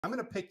I'm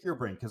going to pick your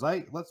brain because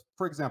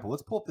for example,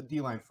 let's pull up the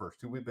D line first,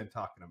 who we've been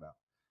talking about.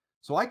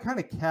 So I kind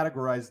of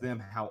categorize them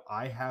how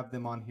I have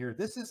them on here.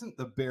 This isn't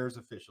the Bears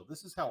official.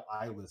 This is how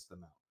I list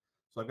them out.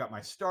 So I've got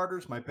my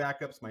starters, my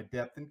backups, my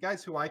depth, and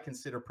guys who I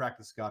consider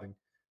practice squad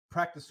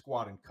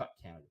and cut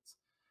candidates.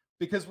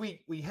 Because we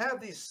have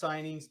these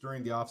signings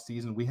during the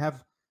offseason. We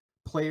have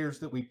players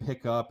that we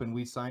pick up and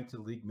we sign to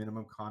league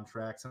minimum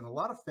contracts. And a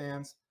lot of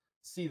fans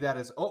see that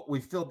as, oh,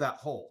 we filled that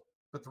hole.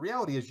 But the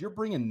reality is you're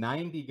bringing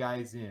 90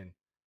 guys in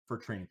for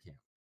training camp.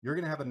 You're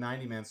going to have a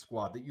 90-man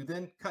squad that you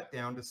then cut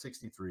down to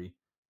 63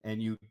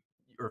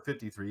 or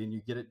 53, and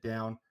you get it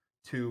down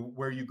to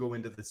where you go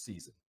into the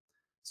season.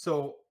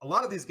 So a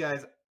lot of these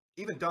guys,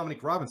 even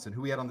Dominic Robinson,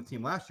 who we had on the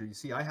team last year, you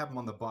see, I have him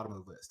on the bottom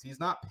of the list. He's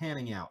not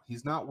panning out.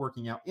 He's not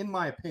working out, in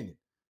my opinion.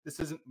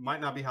 This might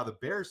not be how the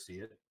Bears see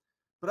it,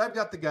 but I've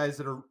got the guys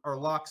that are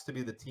locks to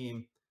be the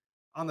team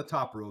on the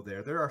top row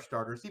there. There are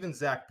starters, even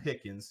Zach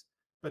Pickens.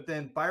 But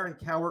then Byron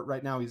Cowart,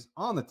 right now, he's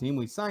on the team.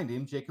 We signed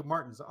him. Jacob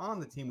Martin's on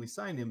the team. We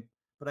signed him.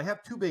 But I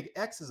have two big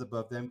X's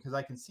above them because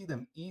I can see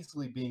them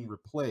easily being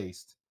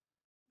replaced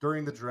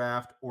during the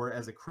draft or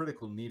as a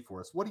critical need for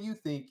us. What do you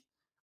think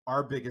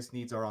our biggest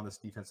needs are on this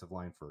defensive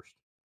line first?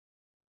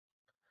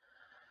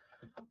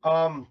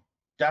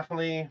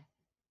 Definitely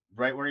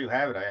right where you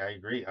have it. I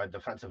agree. A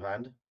defensive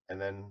end and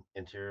then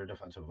interior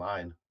defensive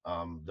line.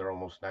 They're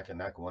almost neck and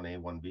neck, 1A,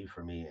 1B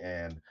for me.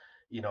 And,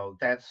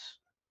 that's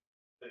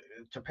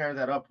to pair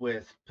that up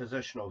with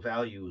positional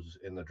values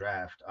in the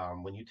draft.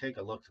 When you take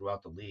a look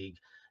throughout the league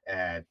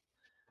at,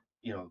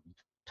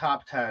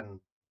 top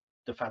 10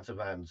 defensive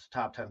ends,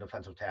 top 10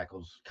 defensive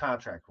tackles,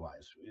 contract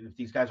wise, if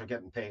these guys are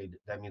getting paid,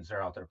 that means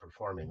they're out there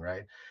performing,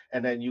 right?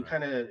 And then you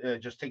kind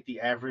of just take the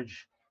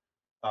average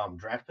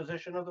draft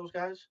position of those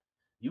guys.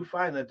 You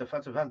find that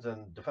defensive ends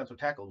and defensive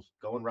tackles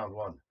go in round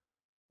one.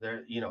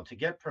 There, to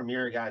get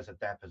premier guys at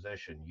that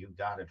position, you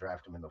got to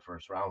draft them in the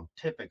first round.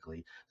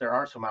 Typically, there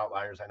are some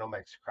outliers. I know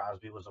Max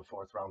Crosby was a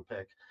 4th round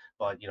pick,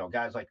 but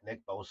guys like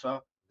Nick Bosa,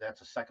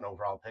 that's a 2nd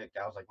overall pick.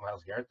 Guys like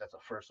Myles Garrett, that's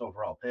a 1st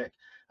overall pick.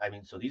 I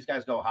mean, so these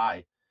guys go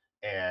high,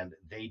 and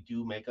they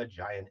do make a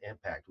giant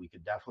impact. We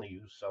could definitely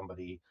use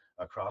somebody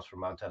across from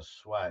Montez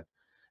Sweat,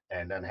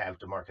 and then have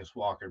DeMarcus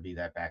Walker be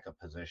that backup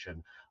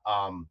position.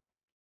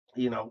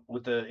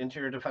 With the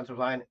interior defensive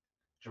line,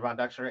 Javon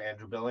Dexter,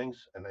 Andrew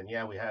Billings, and then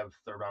we have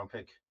 3rd round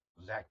pick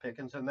Zach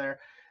Pickens in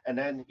there, and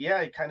then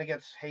it kind of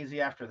gets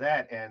hazy after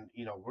that, and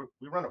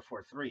we run a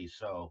 4-3,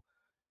 so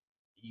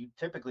you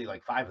typically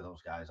like 5 of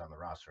those guys on the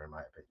roster, in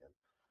my opinion.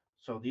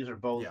 So these are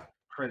both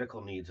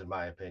critical needs, in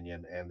my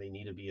opinion, and they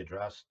need to be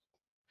addressed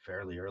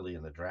fairly early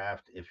in the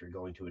draft if you're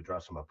going to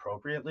address them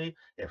appropriately.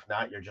 If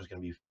not, you're just going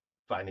to be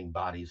finding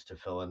bodies to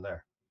fill in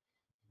there.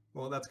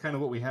 Well, that's kind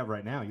of what we have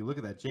right now. You look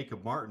at that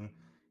Jacob Martin.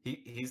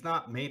 He's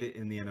not made it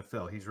in the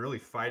NFL. He's really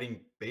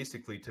fighting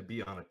basically to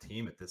be on a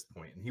team at this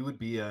point, and he'd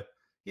be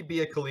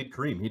a Khalid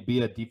Kareem. He'd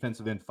be a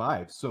defensive end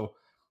 5. So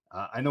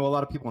I know a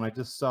lot of people, and I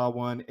just saw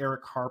one,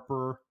 Eric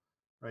Harper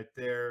right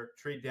there,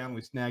 trade down. We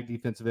snag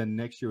defensive end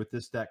next year with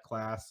this stat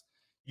class.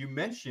 You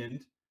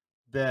mentioned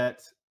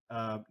that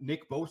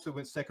Nick Bosa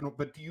went 2nd,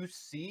 but do you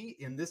see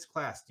in this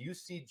class, do you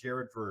see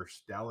Jared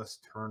Verse, Dallas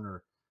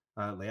Turner,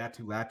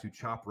 Leatu Latu,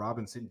 Chop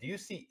Robinson? Do you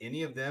see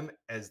any of them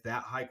as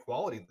that high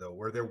quality, though,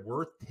 where they're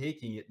worth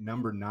taking at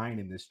number 9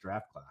 in this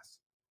draft class?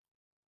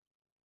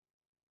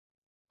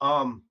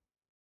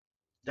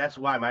 That's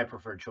why my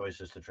preferred choice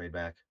is to trade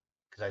back,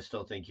 because I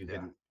still think you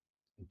can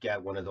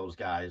get one of those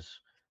guys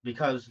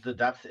because the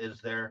depth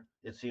is there.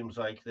 It seems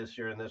like this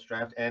year in this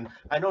draft, and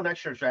I know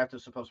next year's draft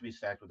is supposed to be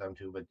stacked with them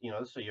too, but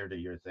this is a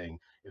year-to-year thing.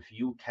 If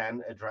you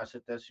can address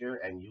it this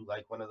year and you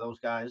like one of those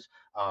guys,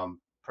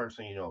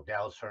 personally,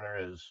 Dallas Turner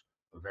is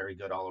a very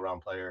good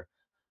all-around player.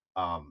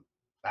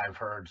 I've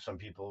heard some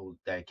people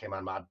that came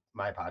on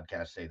my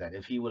podcast say that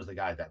if he was the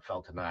guy that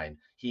fell to 9,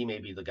 he may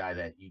be the guy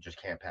that you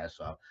just can't pass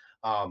up.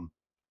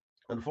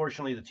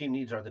 Unfortunately, the team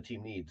needs are the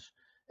team needs.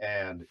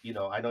 And,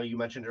 I know you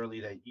mentioned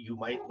earlier that you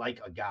might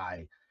like a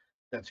guy.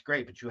 That's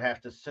great, but you have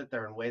to sit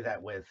there and weigh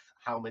that with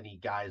how many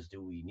guys do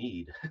we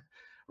need,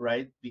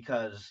 right?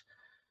 Because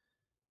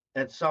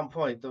at some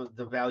point,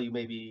 the value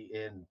may be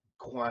in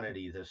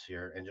quantity this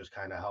year and just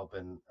kind of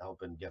helping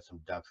get some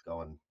depth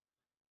going,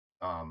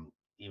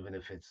 even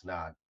if it's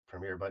not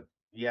premier. But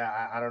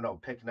I don't know.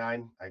 Pick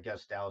 9, I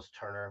guess Dallas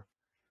Turner.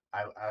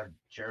 I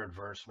Jared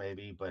Verse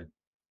maybe, but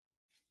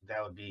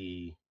that would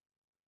be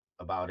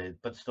about it.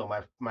 But still,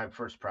 my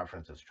first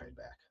preference is trade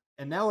back.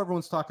 And now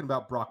everyone's talking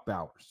about Brock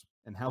Bowers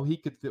and how he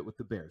could fit with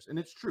the Bears. And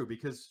it's true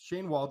because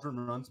Shane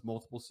Waldron runs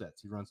multiple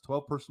sets. He runs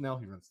 12 personnel.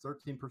 He runs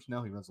 13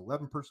 personnel. He runs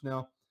 11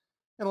 personnel.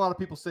 And a lot of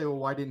people say, well,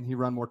 why didn't he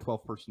run more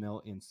 12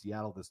 personnel in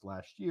Seattle this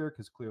last year?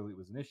 Because clearly it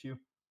was an issue.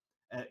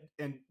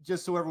 And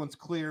just so everyone's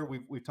clear,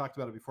 we've talked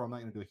about it before. I'm not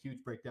going to do a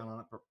huge breakdown on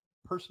it, but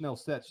personnel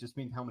sets just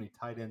mean how many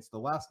tight ends. The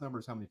last number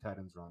is how many tight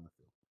ends are on the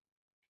field.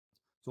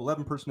 So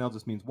 11 personnel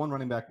just means 1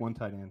 running back, 1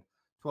 tight end.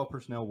 12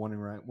 personnel,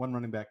 1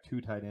 running back, 2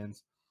 tight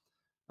ends,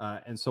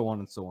 and so on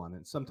and so on.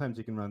 And sometimes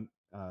you can run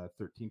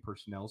 13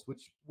 personnels,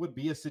 which would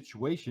be a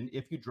situation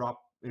if you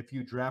drop if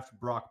you draft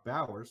Brock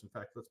Bowers, in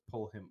fact, let's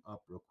pull him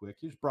up real quick.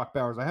 Here's Brock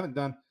Bowers. I haven't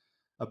done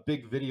a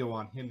big video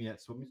on him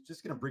yet, so I'm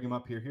just going to bring him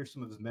up here. Here's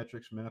some of his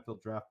metrics from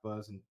NFL Draft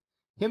Buzz, and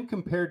him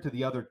compared to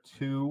the other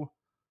two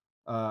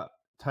uh,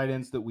 tight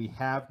ends that we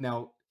have.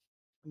 Now,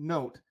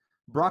 note,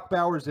 Brock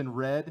Bowers in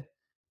red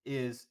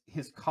is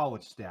his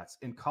college stats,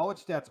 and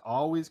college stats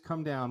always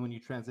come down when you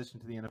transition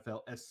to the NFL,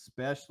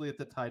 especially at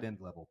the tight end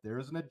level. There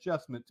is an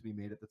adjustment to be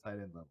made at the tight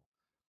end level,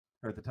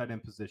 or at the tight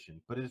end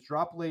position, but his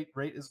drop rate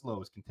is low.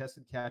 His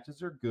contested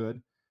catches are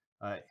good.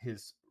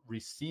 His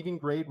receiving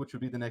grade, which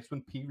would be the next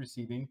one,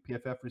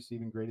 PFF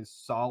receiving grade, is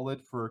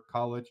solid for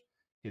college.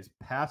 His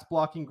pass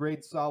blocking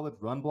grade solid,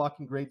 run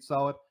blocking grade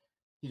solid.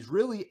 He's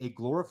really a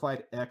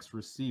glorified X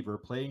receiver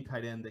playing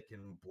tight end that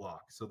can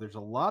block. So there's a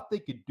lot they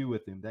could do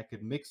with him that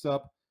could mix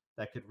up,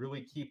 that could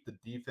really keep the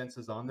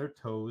defenses on their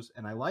toes.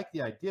 And I like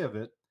the idea of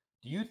it.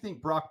 Do you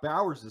think Brock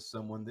Bowers is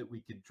someone that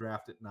we could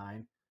draft at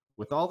 9?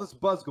 With all this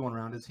buzz going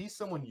around, is he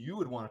someone you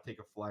would want to take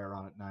a flyer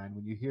on at 9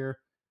 when you hear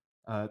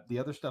the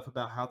other stuff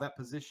about how that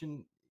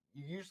position,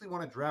 you usually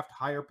want to draft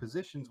higher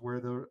positions where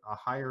they're a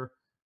higher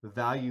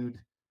valued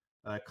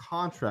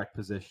contract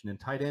position, and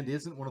tight end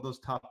isn't one of those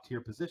top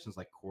tier positions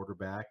like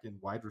quarterback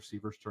and wide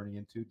receivers turning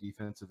into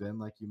defensive end,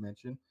 like you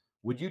mentioned.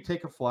 Would you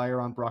take a flyer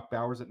on Brock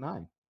Bowers at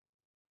 9?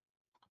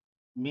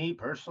 Me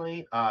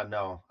personally,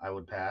 no, I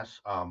would pass.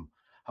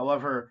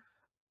 However,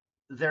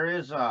 there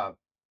is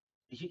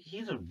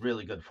he's a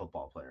really good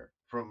football player.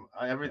 From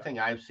Yeah. everything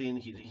I've seen,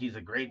 he's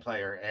a great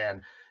player,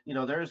 and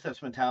there's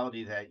this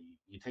mentality that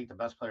you take the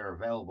best player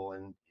available,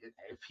 and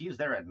if he's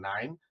there at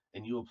 9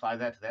 and you apply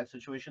that to that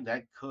situation,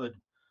 that could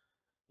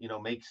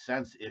make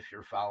sense if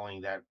you're following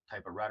that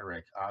type of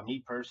rhetoric. Me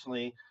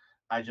personally,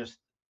 I just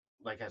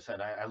like I said,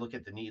 I look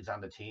at the needs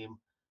on the team.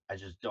 I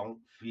just don't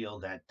feel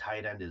that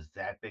tight end is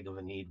that big of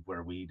a need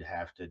where we'd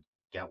have to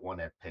get one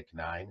at pick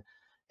 9,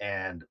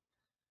 and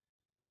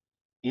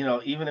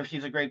even if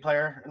he's a great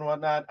player and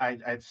whatnot,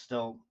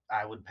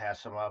 I would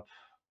pass him up.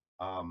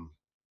 Um,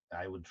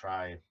 I would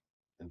try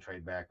and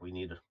trade back. We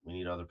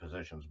need other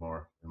positions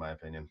more, in my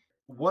opinion.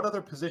 What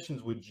other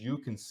positions would you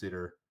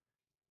consider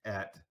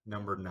at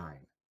number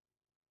 9?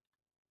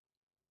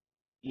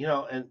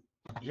 And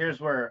here's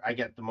where I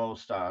get the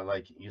most.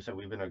 Like you said,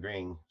 we've been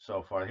agreeing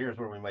so far. Here's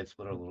where we might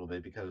split a little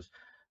bit because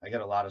I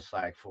get a lot of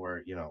slack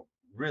for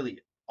really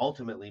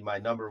ultimately my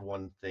number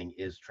one thing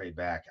is trade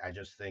back. I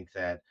just think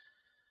that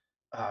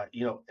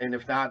and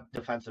if not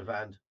defensive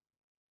end,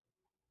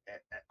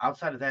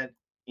 outside of that,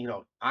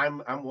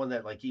 I'm one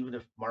that like even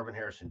if Marvin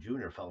Harrison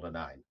Jr. fell to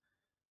 9,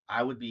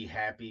 I would be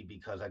happy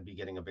because I'd be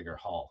getting a bigger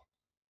haul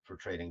for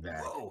trading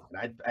back, Whoa.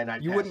 and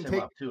I'd You pass wouldn't him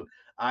take up too.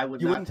 I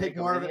would you not wouldn't take take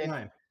him, Marv at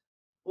 9.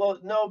 well,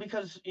 no,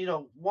 because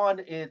one,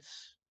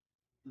 it's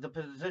the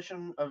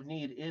position of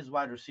need is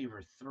wide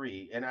receiver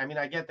 3, and I mean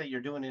I get that you're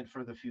doing it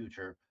for the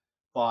future,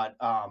 but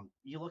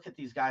you look at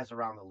these guys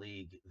around the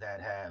league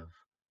that have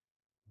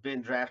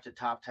been drafted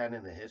top 10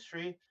 in the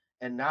history,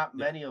 and not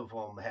Yeah. many of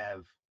them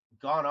have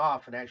gone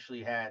off and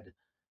actually had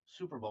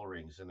Super Bowl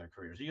rings in their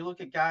careers. You look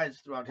at guys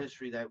throughout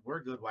history that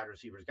were good wide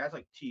receivers, guys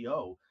like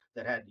T.O.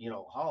 that had,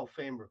 Hall of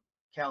Fame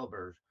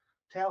caliber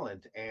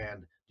talent,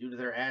 and due to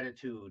their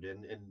attitude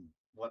and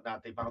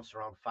whatnot, they bounced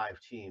around 5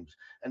 teams.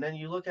 And then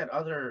you look at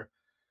other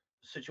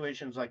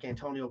situations like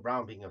Antonio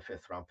Brown being a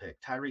 5th round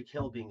pick, Tyreek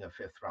Hill being a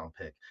 5th round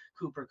pick,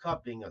 Cooper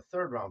Cup being a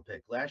 3rd round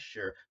pick. Last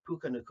year,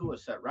 Puka Nakua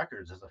set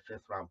records as a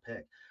 5th round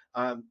pick.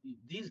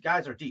 These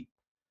guys are deep.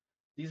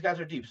 These guys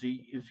are deep. So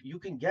if you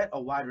can get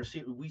a wide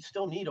receiver, we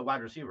still need a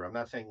wide receiver. I'm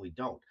not saying we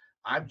don't.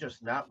 I'm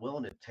just not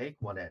willing to take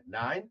one at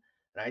 9.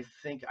 And I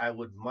think I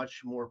would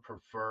much more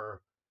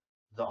prefer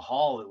the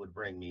haul it would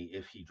bring me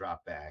if he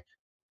dropped back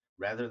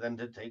rather than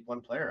to take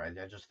one player.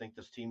 I just think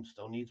this team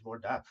still needs more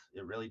depth.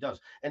 It really does.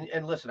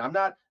 And listen, I'm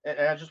not. And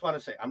I just want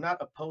to say I'm not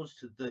opposed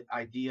to the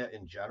idea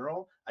in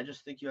general. I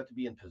just think you have to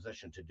be in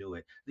position to do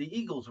it. The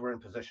Eagles were in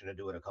position to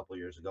do it a couple of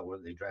years ago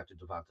when they drafted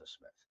Devonta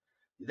Smith.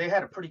 They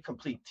had a pretty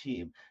complete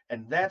team,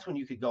 and that's when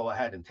you could go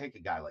ahead and take a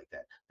guy like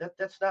that.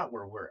 That's not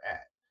where we're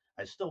at.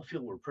 I still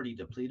feel we're pretty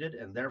depleted,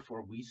 and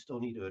therefore we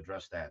still need to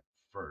address that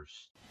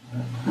first.